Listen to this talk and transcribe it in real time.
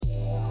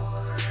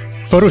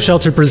Photo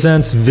Shelter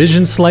presents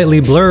Vision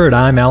Slightly Blurred.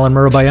 I'm Alan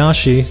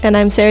Murabayashi. And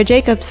I'm Sarah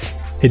Jacobs.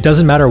 It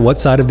doesn't matter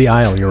what side of the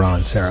aisle you're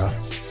on, Sarah.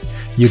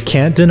 You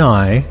can't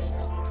deny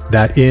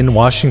that in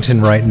Washington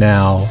right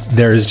now,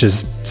 there's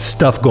just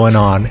stuff going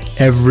on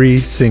every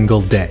single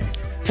day.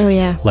 Oh,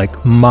 yeah.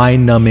 Like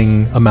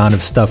mind-numbing amount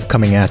of stuff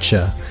coming at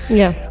you.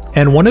 Yeah.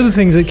 And one of the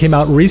things that came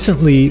out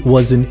recently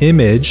was an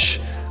image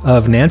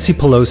of Nancy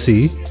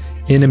Pelosi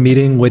in a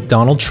meeting with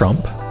Donald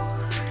Trump.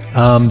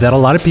 That a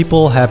lot of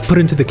people have put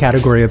into the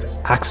category of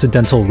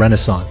accidental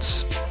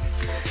renaissance.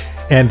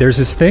 And there's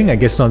this thing, I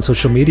guess, on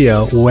social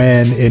media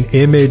when an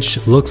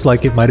image looks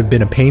like it might have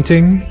been a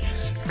painting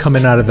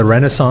coming out of the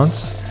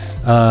Renaissance.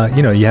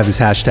 You have this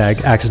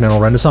hashtag accidental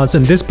renaissance,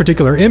 and this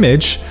particular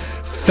image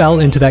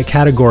fell into that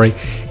category.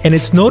 And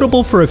it's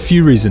notable for a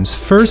few reasons.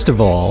 First of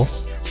all,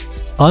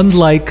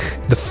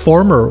 unlike the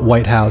former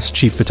White House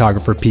chief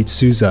photographer, Pete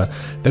Souza,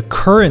 the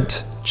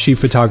current chief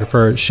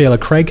photographer, Sheila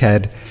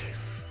Craighead,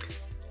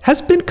 has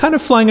been kind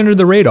of flying under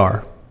the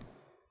radar,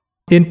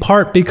 in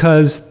part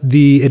because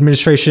the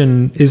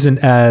administration isn't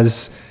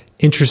as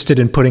interested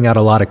in putting out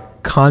a lot of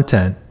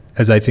content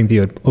as I think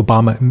the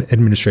Obama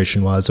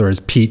administration was, or as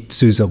Pete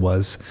Souza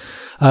was.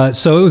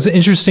 So it was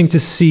interesting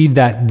to see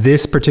that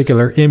this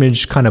particular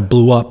image kind of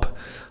blew up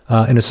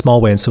in a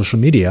small way in social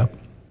media.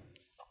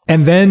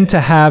 And then to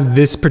have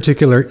this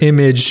particular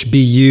image be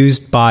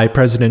used by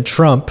President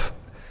Trump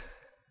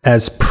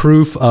as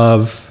proof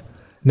of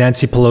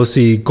Nancy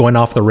Pelosi going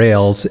off the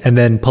rails, and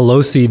then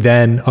Pelosi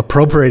then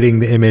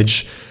appropriating the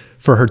image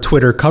for her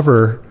Twitter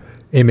cover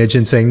image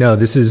and saying, no,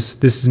 this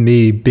is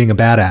me being a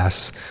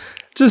badass.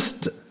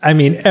 Just,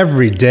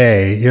 every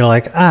day you're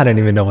like, I don't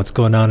even know what's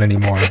going on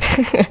anymore.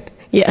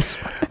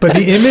 Yes. But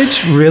the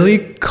image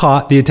really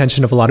caught the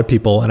attention of a lot of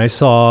people. And I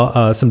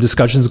saw some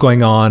discussions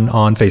going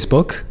on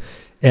Facebook.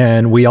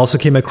 And we also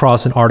came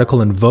across an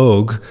article in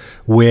Vogue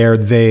where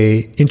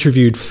they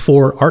interviewed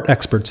 4 art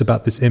experts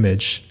about this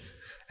image.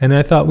 And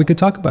I thought we could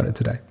talk about it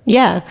today.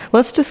 Yeah.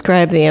 Let's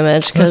describe the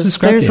image, because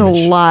there's a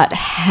lot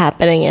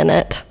happening in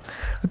it.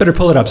 I better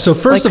pull it up. So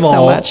first of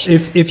all,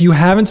 if you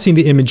haven't seen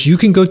the image, you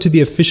can go to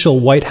the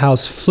official White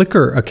House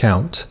Flickr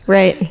account.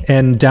 Right.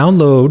 And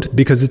download,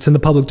 because it's in the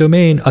public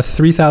domain, a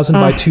 3,000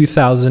 by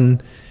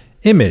 2,000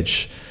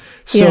 image.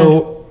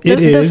 So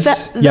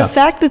the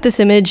fact that this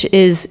image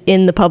is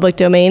in the public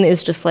domain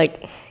is just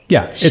like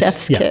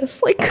chef's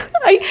kiss. Like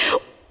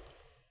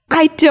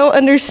I don't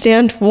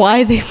understand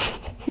why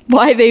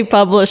they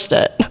published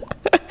it.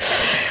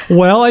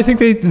 Well, I think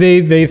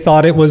they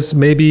thought it was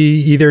maybe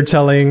either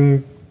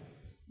telling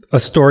a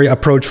story, a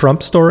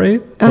pro-Trump story,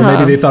 or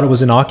maybe they thought it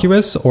was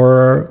innocuous,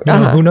 or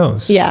who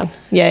knows? Yeah.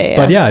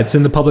 But it's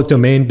in the public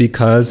domain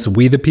because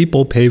we, the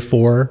people, pay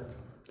for,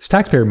 it's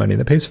taxpayer money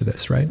that pays for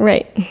this, right?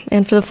 Right.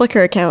 And for the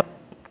Flickr account,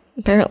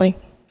 apparently.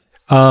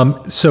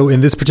 So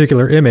in this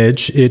particular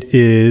image, it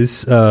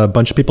is a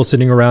bunch of people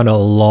sitting around a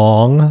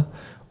long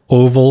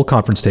oval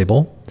conference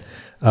table.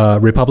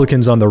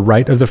 Republicans on the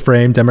right of the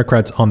frame,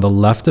 Democrats on the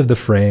left of the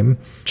frame.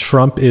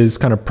 Trump is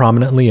kind of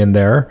prominently in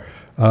there.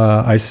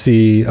 I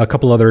see a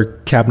couple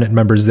other cabinet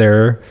members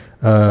there,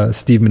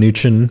 Steve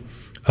Mnuchin.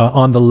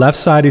 On the left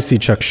side, I see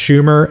Chuck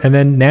Schumer, and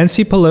then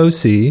Nancy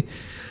Pelosi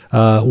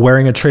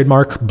wearing a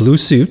trademark blue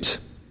suit,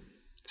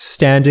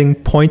 standing,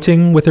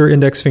 pointing with her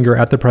index finger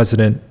at the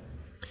president.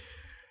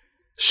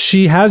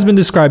 She has been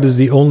described as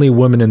the only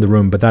woman in the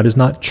room, but that is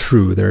not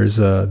true. There's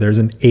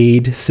an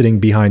aide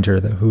sitting behind her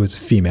who is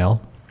female.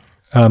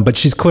 But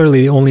she's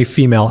clearly the only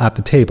female at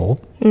the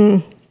table.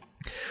 In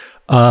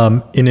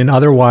an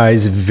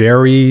otherwise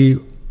very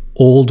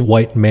old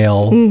white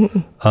male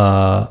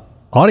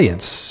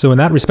audience. So in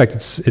that respect,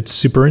 it's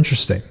super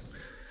interesting.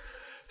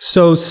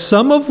 So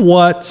some of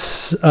what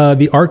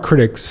the art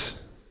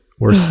critics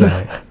were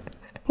saying.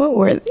 What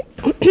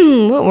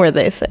were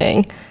they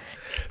saying?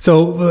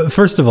 So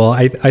first of all,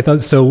 I thought,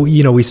 so,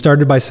 we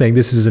started by saying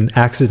this is an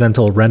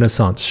accidental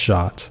Renaissance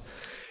shot.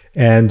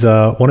 And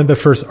one of the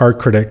first art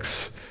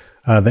critics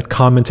that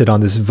commented on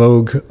this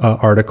Vogue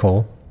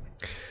article,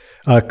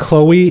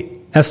 Chloe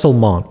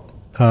Esselmont,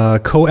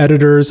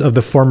 co-editors of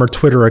the former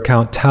Twitter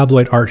account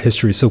Tabloid Art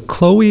History. So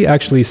Chloe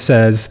actually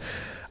says,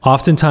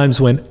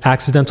 oftentimes when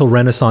accidental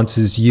Renaissance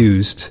is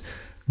used,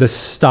 the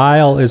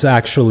style is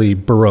actually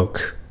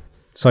Baroque.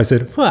 So I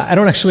said, I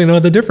don't actually know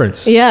the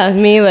difference. Yeah,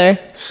 me either.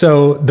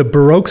 So the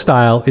Baroque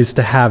style is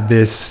to have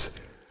this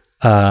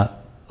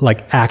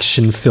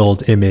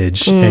action-filled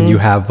image, and you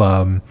have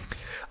a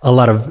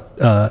lot of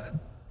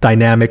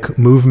dynamic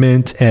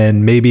movement,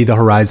 and maybe the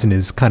horizon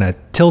is kind of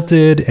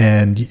tilted,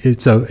 and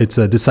it's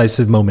a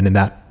decisive moment in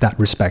that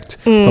respect,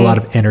 with a lot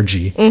of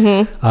energy.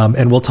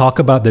 And we'll talk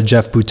about the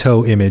Jeff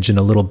Buteau image in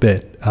a little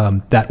bit.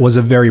 That was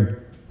a very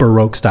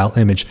Baroque style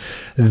image.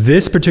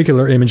 This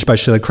particular image by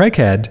Sheila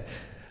Craighead,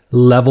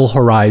 level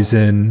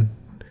horizon,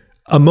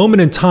 a moment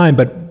in time,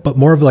 but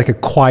more of like a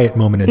quiet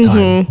moment in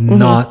time,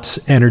 not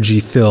energy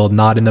filled,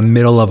 not in the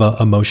middle of a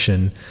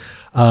emotion.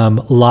 A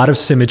lot of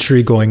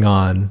symmetry going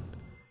on,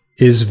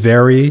 is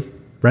very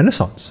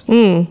Renaissance.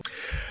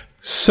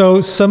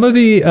 So some of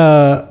the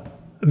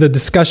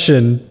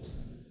discussion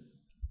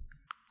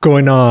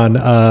Going on,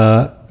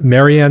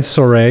 Marianne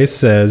Soray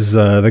says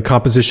the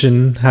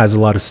composition has a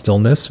lot of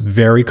stillness,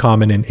 very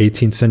common in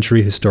 18th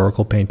century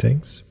historical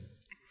paintings.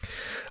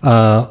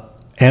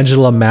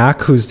 Angela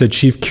Mack, who's the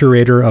chief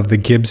curator of the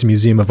Gibbs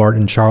Museum of Art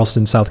in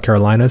Charleston, South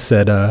Carolina,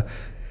 said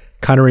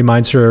kind of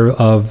reminds her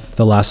of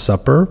The Last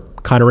Supper,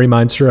 kind of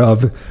reminds her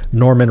of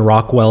Norman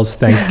Rockwell's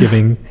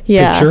Thanksgiving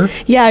picture.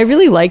 Yeah, I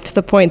really liked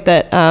the point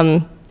that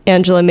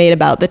Angela made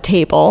about the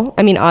table.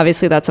 I mean,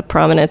 obviously that's a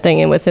prominent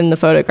thing within the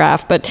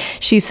photograph, but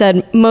she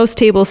said most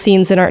table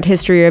scenes in art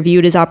history are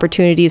viewed as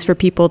opportunities for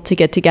people to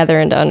get together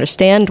and to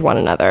understand one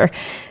another.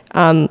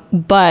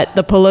 But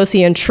the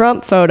Pelosi and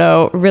Trump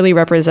photo really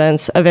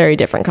represents a very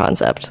different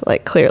concept.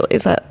 Like, clearly,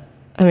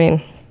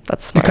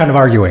 that's smart. You're kind of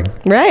arguing,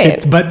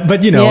 right?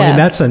 But in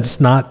that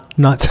sense,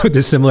 not so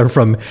dissimilar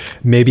from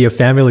maybe a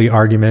family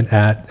argument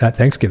at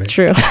Thanksgiving.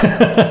 True.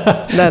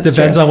 That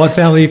depends on what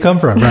family you come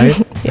from, right?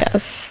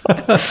 Yes.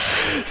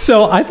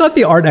 So I thought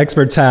the art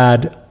experts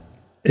had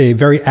a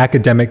very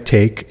academic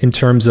take in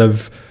terms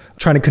of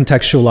trying to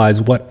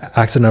contextualize what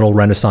accidental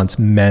Renaissance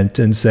meant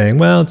and saying,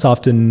 well, it's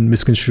often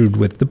misconstrued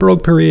with the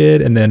Baroque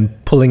period, and then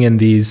pulling in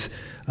these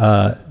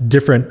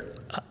different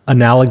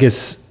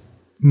analogous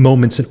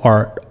moments in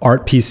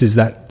art pieces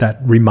that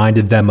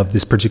reminded them of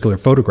this particular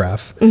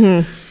photograph.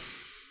 Mm-hmm.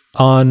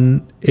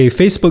 On a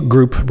Facebook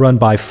group run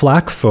by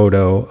Flack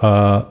Photo,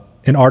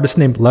 an artist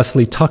named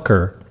Leslie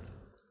Tucker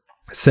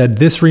said,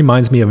 "This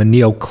reminds me of a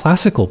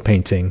neoclassical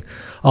painting,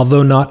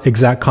 although not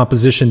exact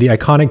composition, the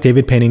iconic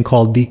David painting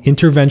called The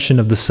Intervention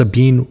of the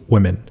Sabine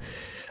Women."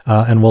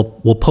 And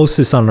we'll post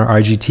this on our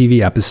IGTV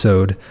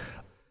episode.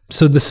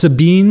 So the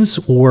Sabines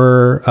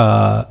were,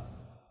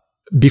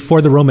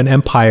 before the Roman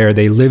Empire,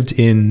 they lived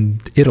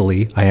in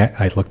Italy.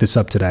 I looked this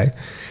up today.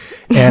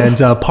 And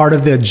part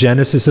of the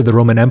genesis of the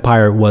Roman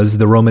Empire was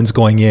the Romans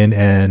going in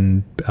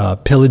and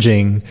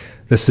pillaging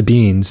the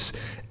Sabines.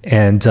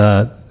 And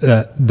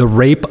the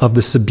rape of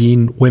the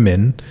Sabine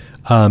women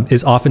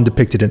is often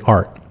depicted in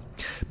art.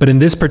 But in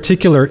this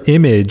particular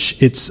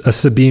image, it's a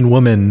Sabine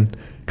woman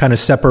kind of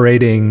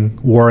separating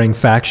warring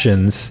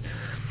factions.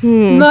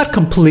 Not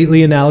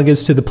completely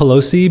analogous to the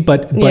Pelosi,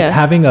 but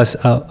having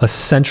a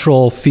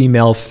central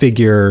female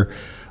figure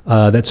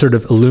that's sort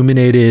of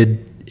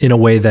illuminated in a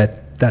way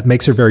that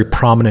makes her very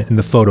prominent in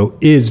the photo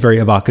is very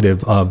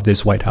evocative of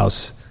this White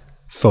House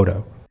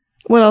photo.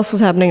 What else was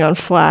happening on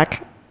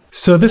Flack?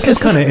 So this is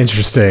kind of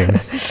interesting.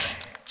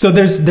 So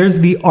there's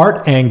the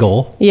art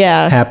angle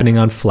happening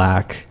on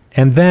Flack.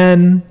 And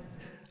then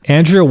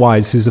Andrea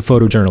Wise, who's a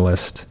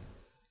photojournalist,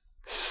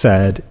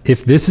 said,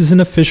 "If this is an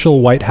official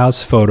White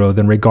House photo,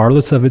 then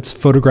regardless of its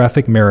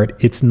photographic merit,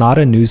 it's not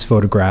a news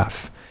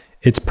photograph.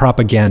 It's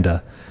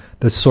propaganda.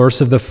 The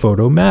source of the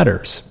photo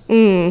matters."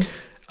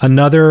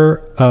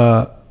 Another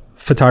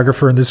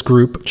photographer in this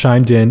group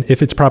chimed in,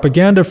 "If it's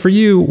propaganda for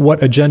you,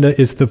 what agenda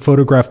is the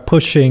photograph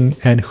pushing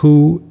and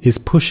who is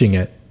pushing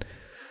it?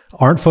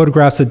 Aren't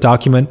photographs that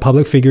document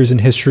public figures in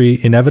history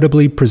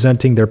inevitably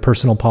presenting their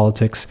personal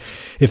politics?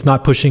 If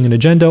not pushing an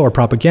agenda or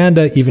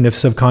propaganda, even if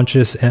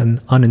subconscious and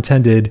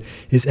unintended,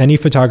 is any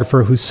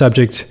photographer whose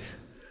subject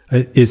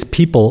is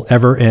people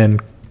ever an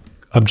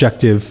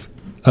objective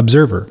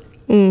observer?"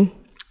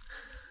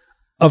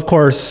 Of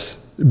course,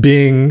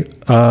 being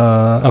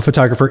a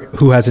photographer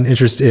who has an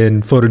interest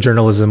in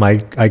photojournalism,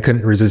 I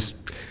couldn't resist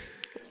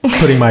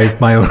putting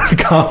my own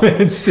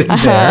comments in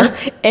there.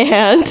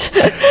 And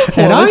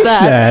I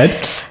said,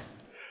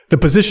 the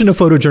position of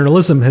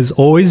photojournalism has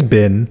always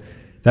been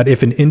that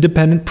if an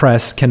independent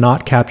press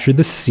cannot capture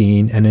the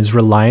scene and is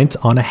reliant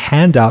on a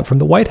handout from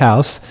the White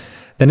House,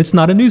 then it's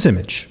not a news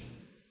image.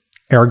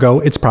 Ergo,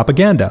 it's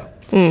propaganda.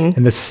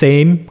 And the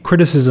same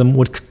criticism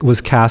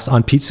was cast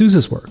on Pete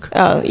Souza's work.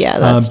 Oh, yeah,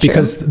 that's true.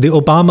 Because the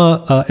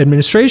Obama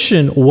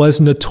administration was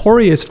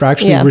notorious for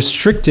actually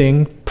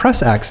restricting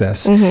press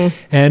access.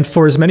 And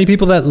for as many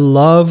people that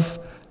love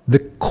the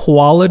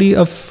quality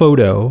of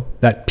photo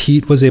that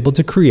Pete was able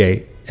to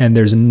create, and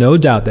there's no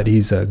doubt that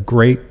he's a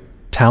great,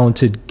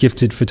 talented,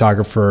 gifted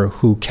photographer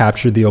who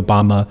captured the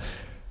Obama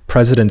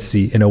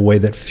presidency in a way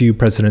that few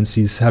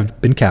presidencies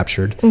have been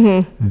captured,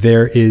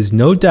 there is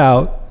no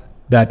doubt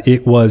that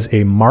it was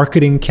a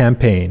marketing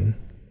campaign.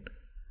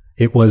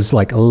 It was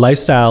like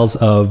lifestyles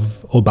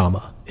of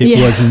Obama. It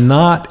was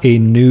not a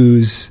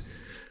news.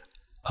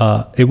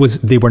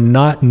 They were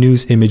not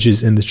news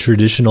images in the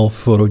traditional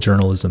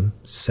photojournalism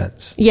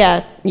sense.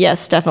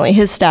 Yes, definitely.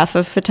 His staff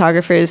of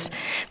photographers.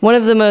 One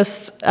of the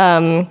most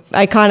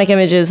iconic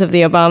images of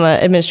the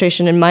Obama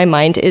administration in my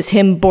mind is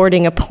him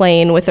boarding a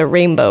plane with a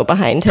rainbow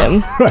behind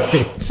him.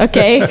 Right.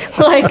 Okay?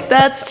 Like,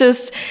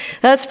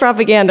 that's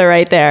propaganda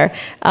right there.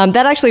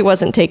 That actually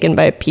wasn't taken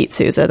by Pete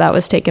Souza. That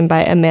was taken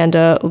by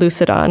Amanda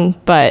Lucidon.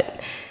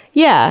 But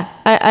yeah,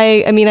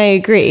 I mean, I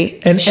agree.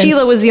 And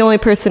Sheila was the only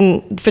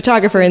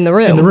photographer in the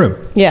room.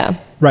 Yeah.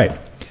 Right.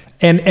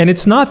 And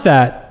it's not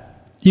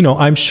that,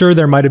 I'm sure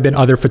there might have been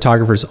other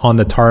photographers on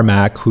the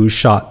tarmac who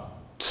shot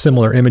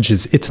similar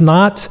images. It's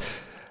not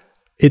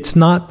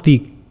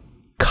the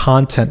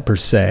content per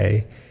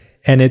se,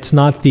 and it's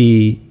not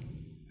the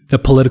the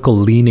political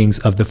leanings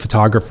of the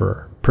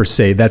photographer per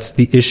se. That's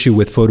the issue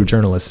with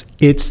photojournalists.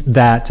 It's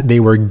that they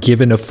were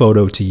given a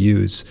photo to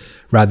use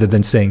rather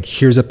than saying,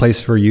 here's a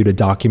place for you to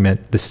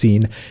document the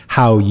scene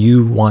how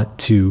you want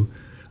to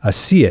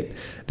see it.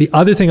 The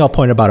other thing I'll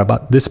point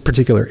about this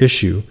particular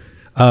issue,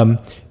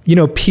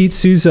 Pete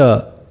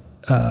Souza,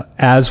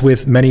 as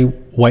with many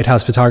White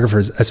House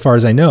photographers, as far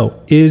as I know,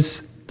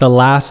 is the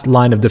last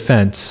line of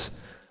defense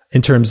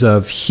in terms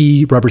of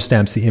he rubber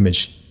stamps the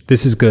image.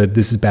 This is good,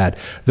 this is bad.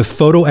 The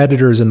photo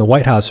editors in the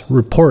White House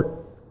report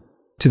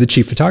to the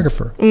chief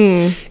photographer.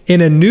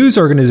 In a news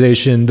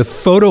organization, the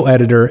photo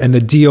editor and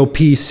the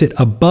DOP sit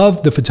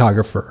above the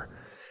photographer.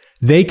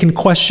 They can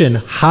question,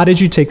 how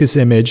did you take this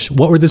image?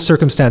 What were the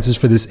circumstances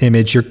for this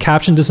image? Your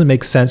caption doesn't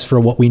make sense for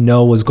what we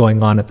know was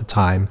going on at the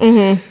time.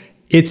 Mm-hmm.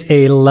 It's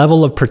a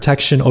level of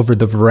protection over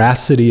the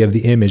veracity of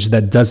the image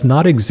that does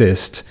not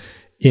exist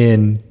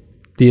in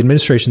the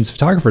administration's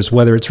photographers,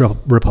 whether it's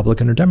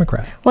Republican or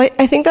Democrat. Well,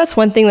 I think that's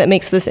one thing that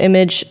makes this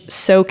image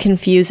so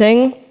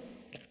confusing,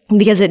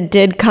 because it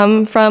did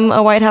come from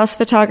a White House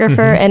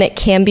photographer, and it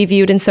can be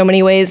viewed in so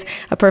many ways.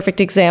 A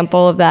perfect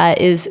example of that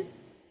is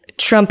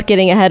Trump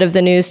getting ahead of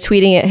the news,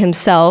 tweeting it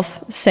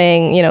himself,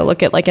 saying,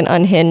 look at like an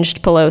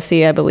unhinged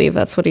Pelosi, I believe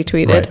that's what he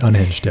tweeted. Right,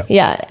 unhinged, yeah.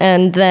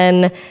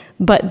 Yeah,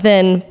 but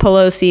then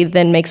Pelosi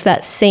then makes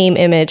that same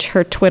image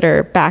her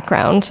Twitter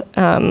background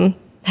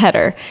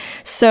header.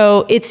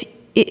 So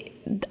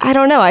I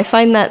don't know. I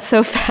find that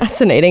so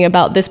fascinating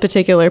about this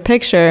particular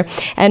picture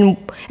and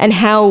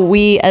how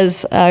we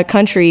as a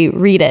country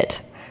read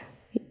it.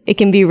 It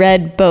can be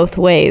read both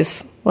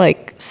ways,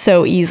 like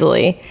so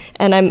easily.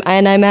 And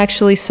I'm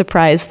actually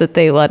surprised that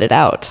they let it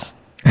out.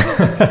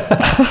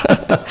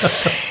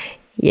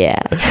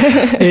 Yeah.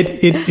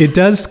 It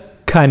does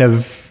kind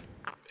of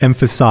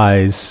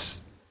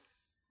emphasize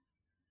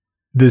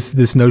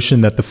this notion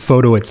that the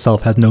photo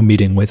itself has no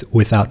meaning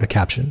without a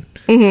caption,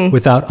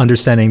 without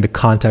understanding the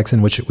context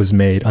in which it was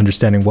made,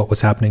 understanding what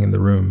was happening in the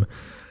room.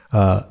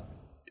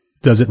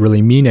 Does it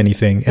really mean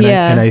anything?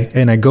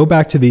 And I go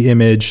back to the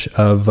image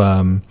of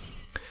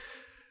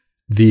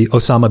the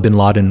Osama bin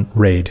Laden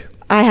raid.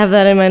 I have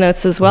that in my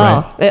notes as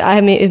well.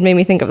 Right. It made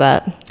me think of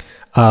that.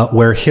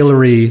 Where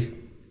Hillary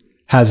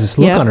has this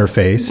look on her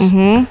face,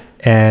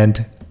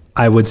 and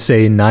I would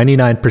say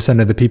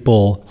 99% of the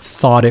people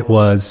thought it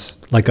was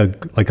like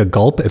a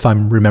gulp, if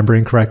I'm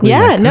remembering correctly.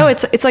 Yeah,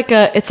 it's like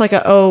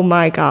a oh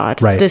my God,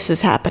 this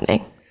is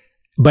happening.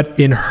 But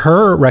in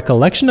her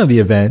recollection of the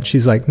event,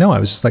 she's like, no, I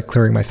was just like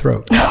clearing my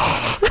throat.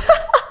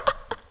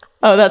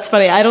 Oh, that's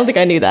funny. I don't think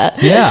I knew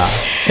that. Yeah.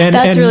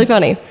 That's really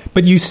funny.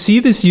 But you see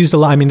this used a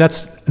lot. I mean,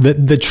 that's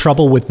the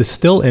trouble with the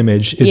still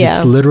image is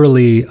it's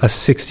literally a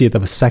 60th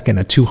of a second,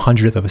 a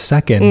 200th of a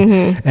second,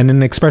 and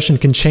an expression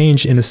can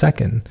change in a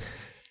second.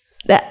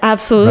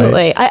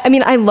 Absolutely.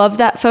 Right. I love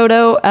that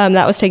photo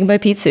that was taken by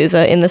Pete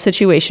Souza in the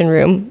Situation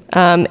Room.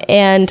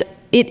 And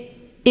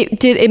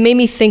it made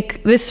me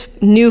think, this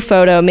new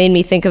photo made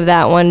me think of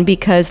that one,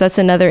 because that's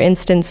another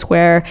instance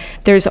where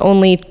there's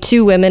only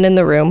 2 women in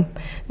the room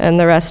and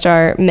the rest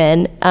are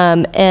men.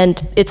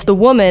 And it's the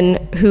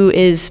woman who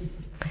is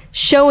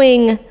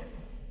showing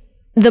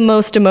the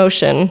most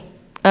emotion,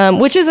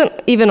 which isn't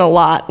even a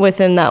lot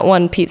within that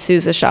one Pete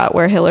Souza shot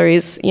where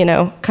Hillary's,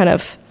 kind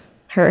of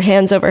her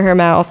hands over her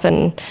mouth,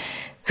 and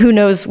who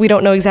knows, we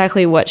don't know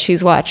exactly what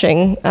she's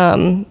watching,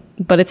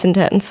 but it's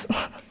intense.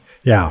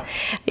 Yeah.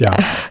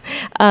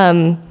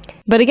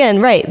 But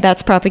again,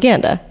 that's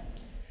propaganda.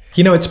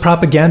 It's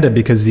propaganda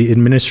because the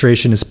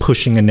administration is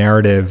pushing a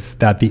narrative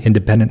that the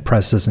independent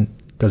press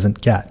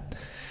doesn't get.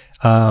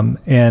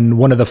 And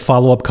one of the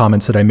follow-up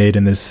comments that I made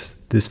in this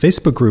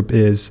Facebook group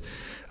is,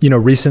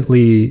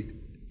 recently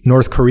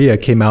North Korea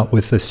came out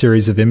with a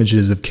series of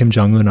images of Kim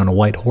Jong-un on a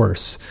white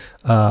horse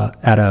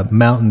at a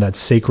mountain that's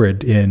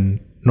sacred in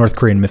North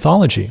Korean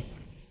mythology.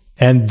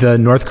 And the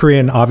North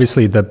Korean,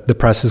 obviously, the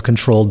press is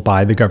controlled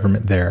by the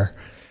government there.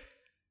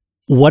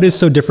 What is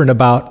so different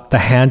about the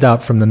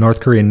handout from the North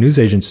Korean news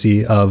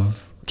agency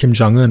of Kim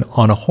Jong-un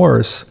on a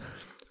horse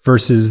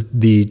versus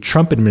the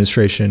Trump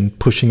administration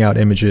pushing out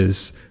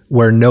images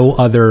where no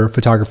other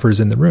photographers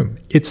in the room?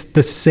 It's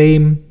the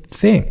same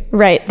thing.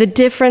 Right. The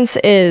difference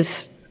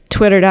is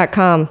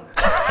Twitter.com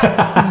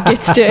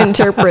gets to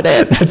interpret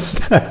it.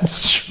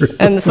 That's true.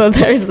 And so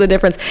there's the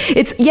difference.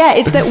 It's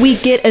that we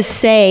get a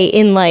say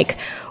in like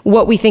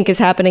what we think is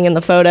happening in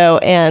the photo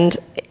and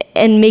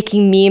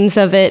making memes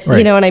of it,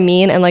 You know what I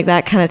mean? And like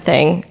that kind of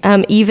thing.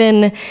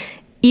 Even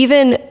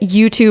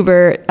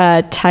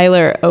YouTuber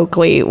Tyler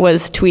Oakley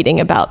was tweeting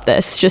about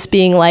this, just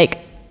being like,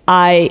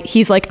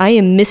 he's like, I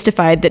am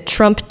mystified that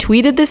Trump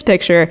tweeted this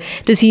picture.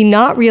 Does he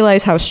not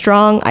realize how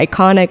strong,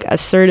 iconic,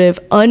 assertive,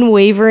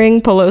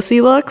 unwavering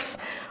Pelosi looks?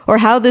 Or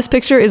how this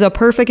picture is a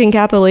perfect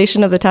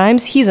encapsulation of the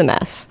times? He's a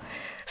mess.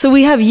 So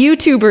we have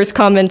YouTubers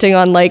commenting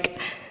on like,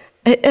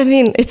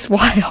 it's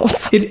wild.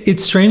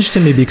 It's strange to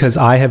me because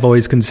I have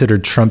always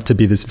considered Trump to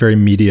be this very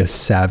media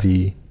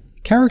savvy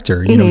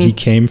character. He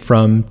came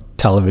from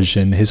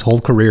television. His whole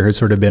career has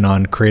sort of been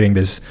on creating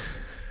this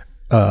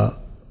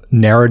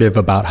narrative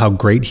about how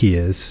great he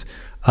is.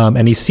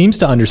 And he seems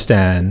to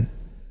understand,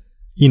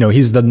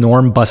 he's the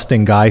norm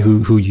busting guy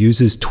who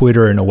uses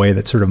Twitter in a way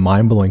that's sort of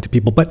mind blowing to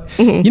people. But,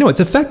 it's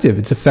effective.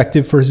 It's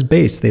effective for his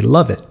base. They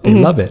love it. They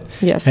love it.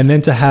 Yes. And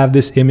then to have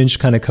this image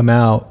kind of come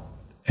out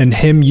and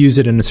him use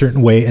it in a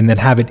certain way and then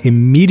have it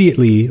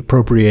immediately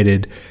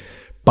appropriated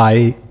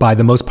by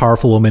the most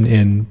powerful woman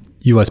in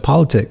U.S.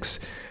 politics.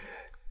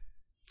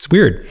 It's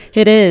weird.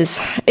 It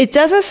is. It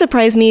doesn't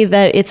surprise me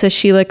that it's a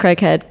Sheila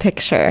Craighead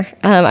picture.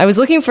 I was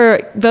looking for,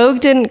 Vogue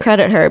didn't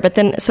credit her, but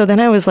then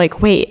I was like,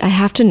 wait, I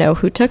have to know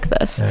who took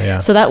this. Yeah.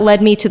 So that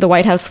led me to the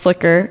White House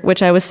Flickr,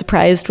 which I was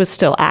surprised was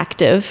still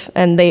active,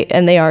 and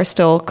they are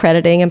still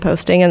crediting and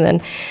posting. And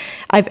then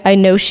I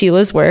know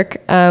Sheila's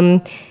work.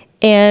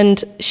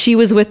 And she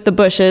was with the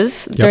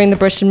Bushes during the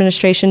Bush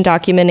administration,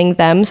 documenting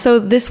them. So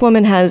this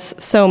woman has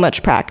so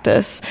much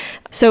practice.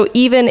 So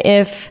even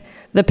if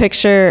the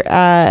picture,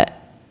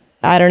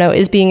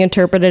 is being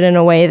interpreted in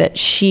a way that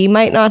she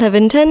might not have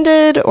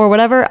intended or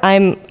whatever,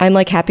 I'm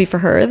like happy for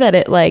her that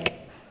it like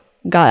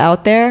got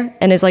out there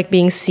and is like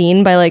being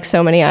seen by like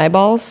so many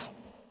eyeballs.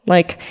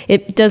 Like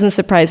it doesn't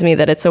surprise me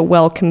that it's a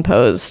well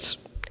composed,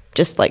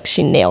 just like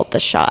she nailed the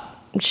shot.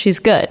 She's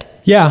good.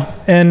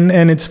 Yeah, and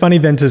it's funny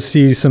then to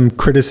see some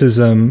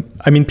criticism.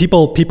 I mean,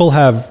 people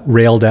have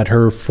railed at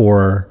her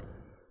for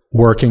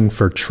working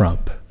for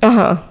Trump.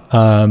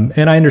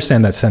 And I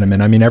understand that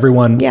sentiment. I mean,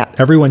 everyone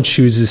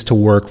chooses to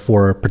work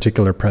for a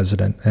particular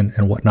president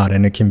and whatnot,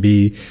 and it can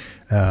be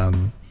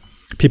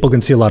people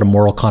can see a lot of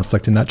moral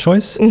conflict in that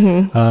choice.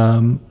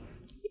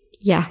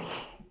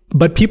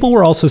 But people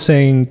were also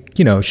saying,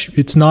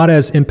 it's not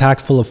as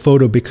impactful a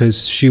photo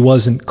because she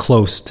wasn't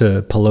close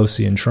to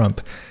Pelosi and Trump.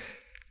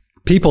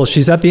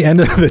 She's at the end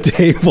of the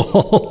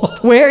table.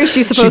 Where is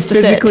she supposed to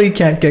sit? She physically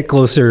can't get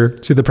closer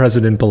to the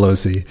President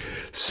Pelosi.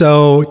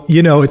 So,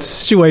 it's a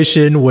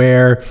situation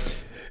where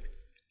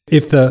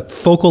if the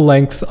focal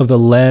length of the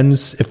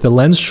lens, if the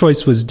lens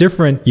choice was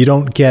different, you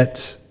don't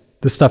get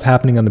the stuff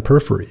happening on the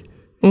periphery.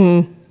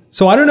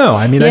 So I don't know.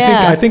 I mean,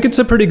 I think it's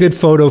a pretty good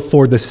photo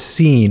for the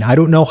scene. I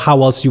don't know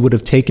how else you would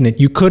have taken it.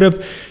 You could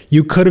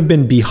have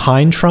been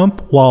behind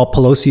Trump while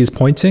Pelosi is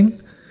pointing.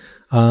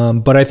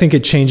 But I think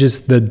it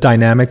changes the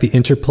dynamic, the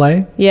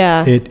interplay.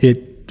 Yeah.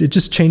 It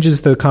just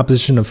changes the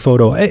composition of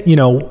photo.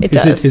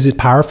 Is it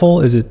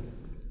powerful? Is it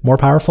more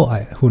powerful?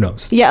 Who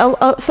knows? Yeah.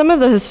 Some of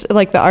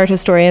the art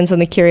historians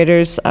and the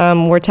curators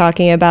were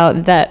talking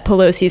about that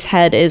Pelosi's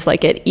head is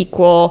like at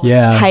equal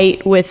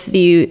height with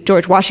the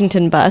George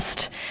Washington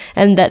bust,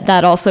 and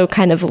that also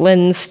kind of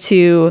lends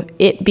to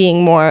it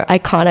being more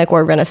iconic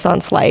or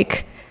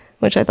Renaissance-like,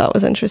 which I thought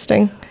was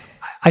interesting.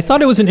 I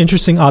thought it was an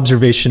interesting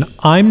observation.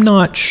 I'm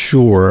not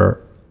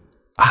sure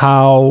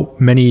how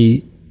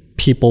many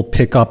people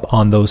pick up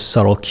on those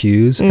subtle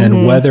cues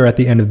and whether at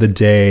the end of the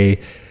day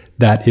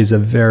that is a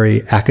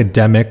very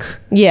academic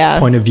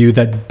point of view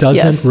that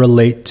doesn't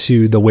relate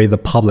to the way the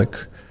public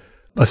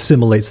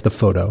assimilates the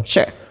photo.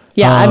 Sure.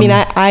 Yeah. I mean,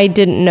 I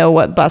didn't know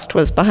what bust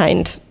was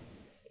behind,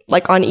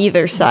 like on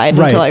either side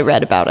until I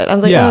read about it. I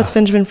was like, oh, it's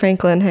Benjamin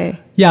Franklin. Hey.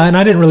 Yeah. And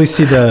I didn't really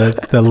see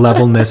the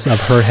levelness of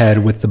her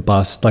head with the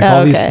bust, like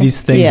all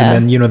these things. Yeah.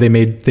 And then,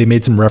 they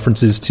made some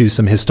references to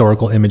some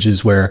historical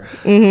images where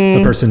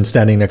the person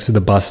standing next to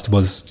the bust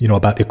was,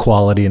 about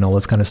equality and all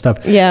this kind of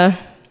stuff. Yeah.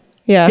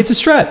 Yeah. It's a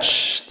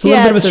stretch. It's a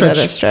little bit of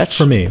a stretch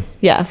for me.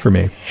 Yeah. For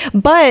me.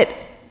 But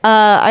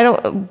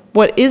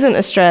what isn't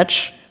a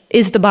stretch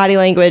is the body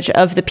language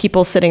of the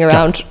people sitting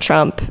around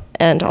Trump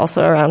and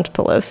also around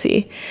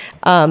Pelosi.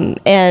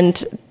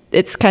 And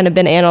it's kind of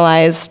been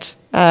analyzed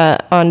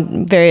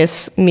on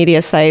various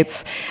media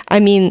sites. I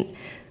mean,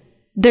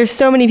 there's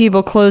so many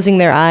people closing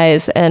their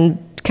eyes and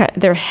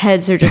their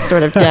heads are just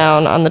sort of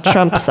down on the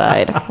Trump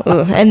side.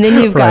 Ooh. And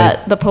then you've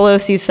got the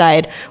Pelosi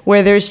side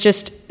where there's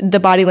just the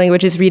body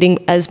language is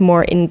reading as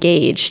more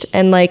engaged.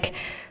 And like,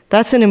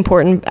 that's an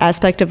important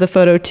aspect of the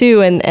photo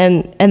too. And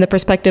the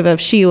perspective of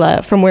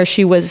Sheila from where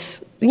she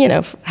was,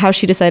 how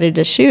she decided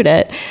to shoot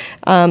it,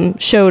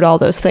 showed all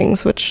those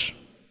things, which,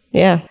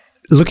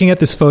 Looking at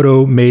this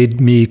photo made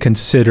me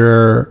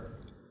consider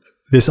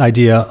this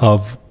idea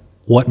of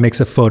what makes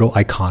a photo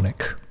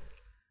iconic.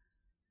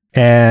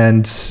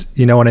 And,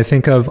 when I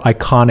think of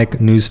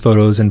iconic news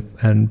photos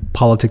and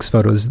politics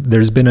photos,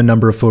 there's been a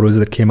number of photos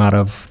that came out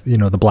of,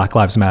 the Black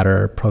Lives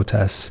Matter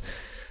protests.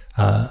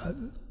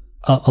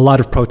 A lot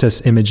of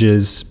protest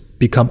images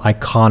become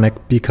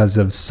iconic because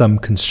of some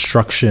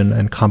construction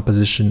and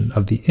composition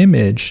of the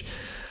image.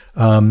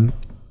 And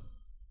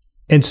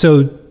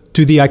so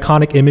do the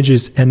iconic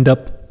images end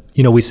up,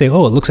 we say,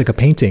 oh, it looks like a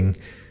painting.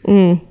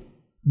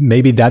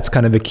 Maybe that's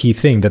kind of the key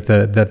thing, that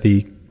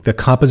the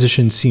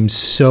composition seems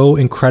so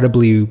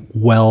incredibly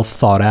well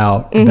thought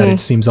out that it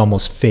seems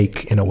almost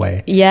fake in a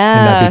way. Yeah.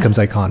 And that becomes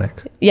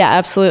iconic. Yeah,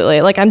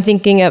 absolutely. Like I'm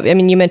thinking of,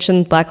 you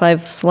mentioned Black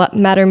Lives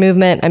Matter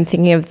movement. I'm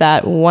thinking of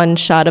that one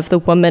shot of the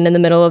woman in the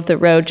middle of the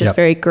road, just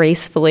very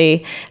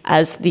gracefully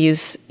as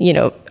these,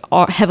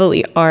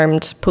 heavily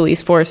armed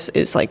police force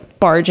is like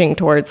barging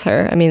towards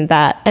her. I mean,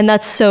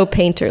 that's so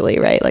painterly,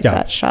 right? Like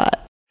that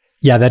shot.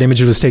 Yeah, that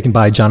image was taken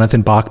by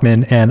Jonathan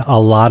Bachman, and a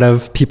lot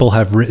of people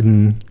have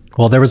written,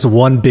 well, there was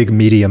one big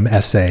Medium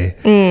essay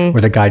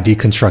where the guy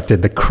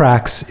deconstructed the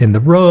cracks in the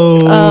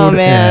road. Oh,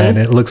 man. And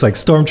it looks like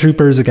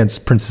stormtroopers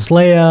against Princess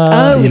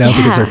Leia,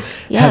 because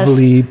they're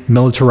heavily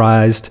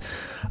militarized.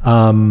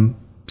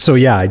 So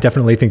yeah, I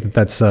definitely think that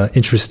that's an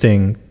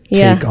interesting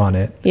take on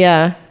it.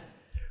 Yeah.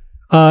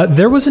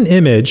 There was an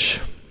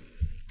image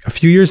a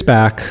few years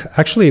back.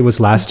 Actually, it was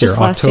last year,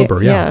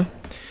 October. Yeah.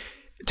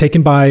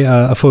 Taken by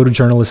a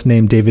photojournalist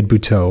named David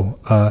Buteau.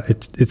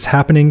 It's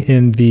happening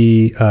in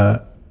the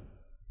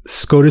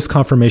SCOTUS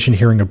confirmation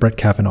hearing of Brett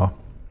Kavanaugh.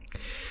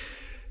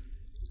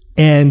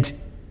 And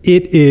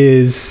it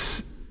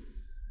is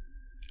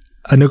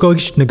a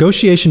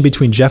negotiation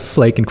between Jeff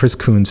Flake and Chris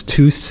Coons,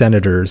 two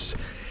senators.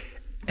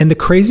 And the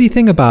crazy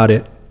thing about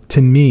it,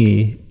 to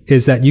me,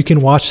 is that you can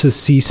watch the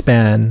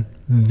C-SPAN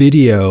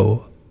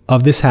video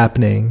of this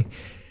happening,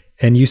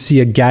 and you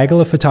see a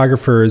gaggle of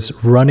photographers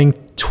running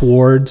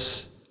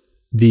towards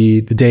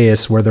the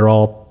dais where they're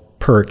all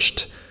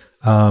perched.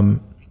 And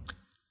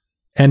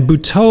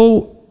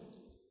Buteau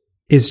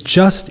is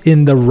just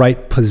in the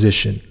right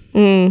position.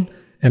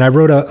 And I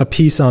wrote a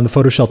piece on the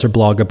PhotoShelter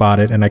blog about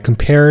it, and I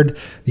compared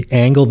the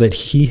angle that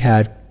he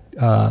had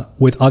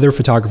with other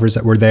photographers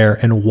that were there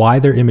and why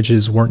their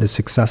images weren't as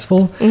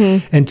successful.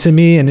 And to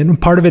me,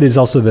 and part of it is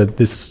also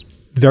this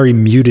very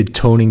muted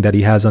toning that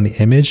he has on the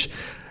image.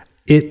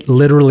 It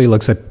literally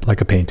looks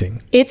like a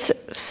painting. It's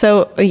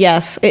so,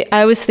 yes,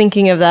 I was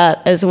thinking of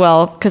that as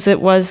well, because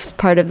it was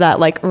part of that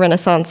like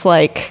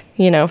Renaissance-like,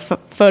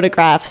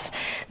 photographs.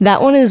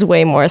 That one is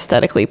way more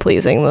aesthetically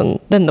pleasing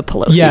than the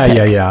Pelosi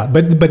pic. Yeah.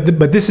 But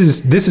this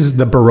is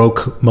the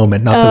Baroque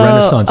moment, not the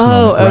Renaissance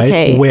moment, right?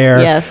 Okay.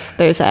 Where yes,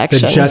 there's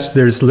action.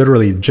 There's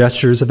literally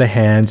gestures of the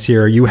hands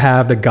here. You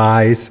have the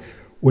guys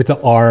with the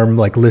arm,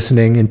 like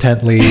listening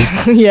intently.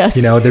 Yes.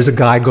 There's a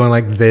guy going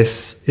like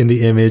this in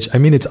the image. I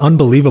mean, it's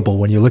unbelievable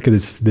when you look at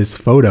this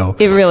photo.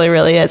 It really,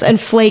 really is.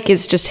 And Flake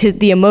is just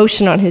the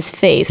emotion on his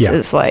face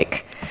is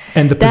like,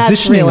 and the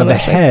positioning of the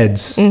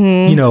heads,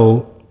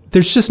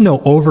 there's just no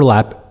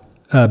overlap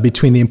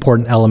between the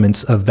important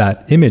elements of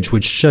that image,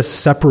 which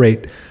just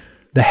separate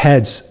the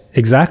heads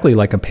exactly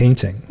like a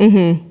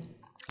painting.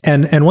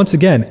 And once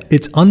again,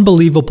 it's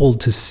unbelievable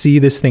to see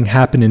this thing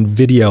happen in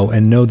video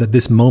and know that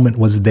this moment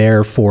was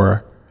there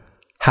for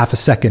half a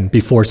second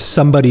before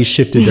somebody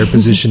shifted their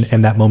position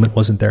and that moment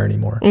wasn't there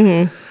anymore.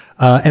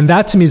 And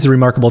that to me is a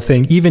remarkable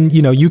thing. Even,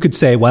 you could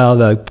say, well,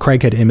 the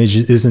Craighead image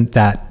isn't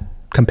that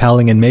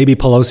compelling, and maybe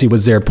Pelosi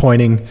was there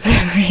pointing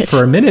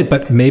for a minute,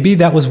 but maybe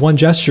that was one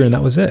gesture and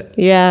that was it.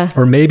 Yeah.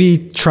 Or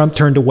maybe Trump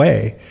turned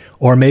away,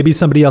 or maybe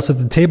somebody else at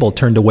the table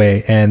turned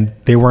away and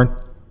they weren't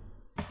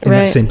in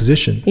that same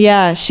position.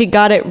 Yeah, she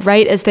got it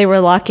right as they were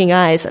locking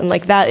eyes. And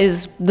like that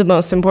is the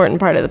most important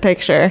part of the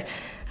picture,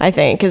 I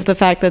think, is the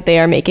fact that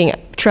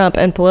Trump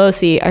and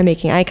Pelosi are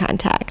making eye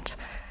contact.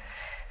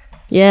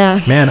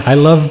 Yeah. Man, I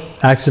love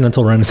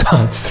accidental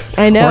Renaissance.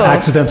 I know. Or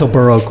accidental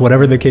Baroque,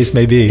 whatever the case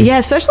may be. Yeah,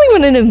 especially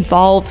when it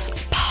involves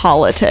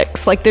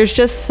politics. Like there's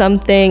just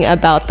something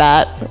about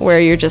that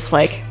where you're just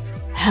like,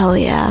 hell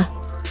yeah.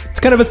 It's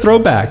kind of a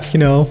throwback,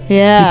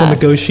 Yeah. People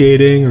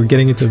negotiating or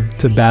getting into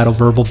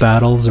verbal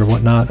battles or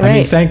whatnot. Right. I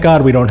mean, thank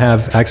God we don't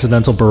have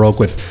accidental Baroque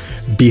with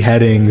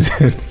beheadings,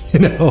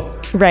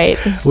 Right.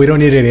 We don't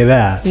need any of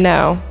that.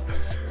 No.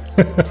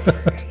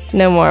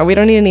 No more. We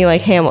don't need any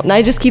like Hamilton.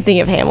 I just keep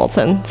thinking of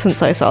Hamilton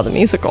since I saw the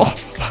musical.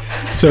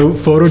 So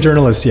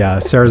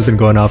photojournalist, Sarah's been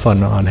going off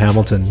on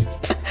Hamilton.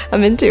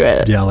 I'm into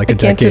it. Yeah, like a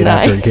decade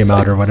after it came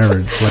out or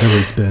whatever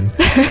it's been.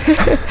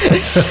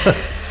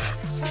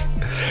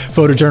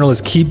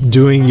 Photojournalists, keep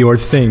doing your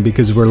thing,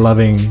 because we're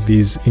loving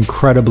these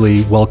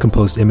incredibly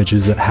well-composed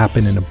images that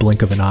happen in a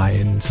blink of an eye,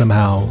 and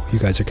somehow you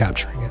guys are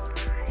capturing it.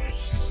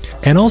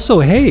 And also,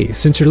 hey,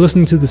 since you're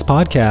listening to this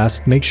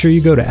podcast, make sure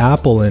you go to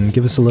Apple and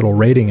give us a little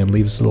rating and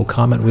leave us a little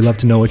comment. We'd love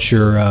to know what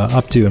you're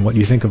up to and what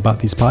you think about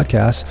these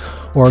podcasts.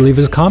 Or leave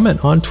us a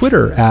comment on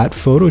Twitter at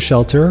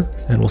PhotoShelter,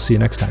 and we'll see you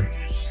next time.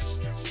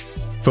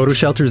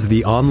 PhotoShelter is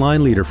the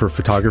online leader for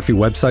photography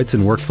websites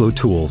and workflow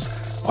tools.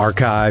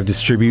 Archive,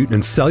 distribute,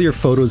 and sell your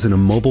photos in a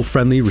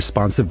mobile-friendly,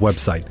 responsive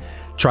website.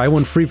 Try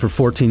one free for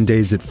 14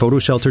 days at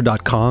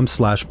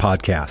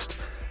photoshelter.com/podcast.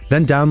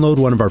 Then download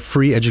one of our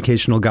free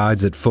educational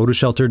guides at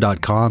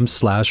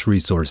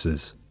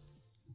photoshelter.com/resources.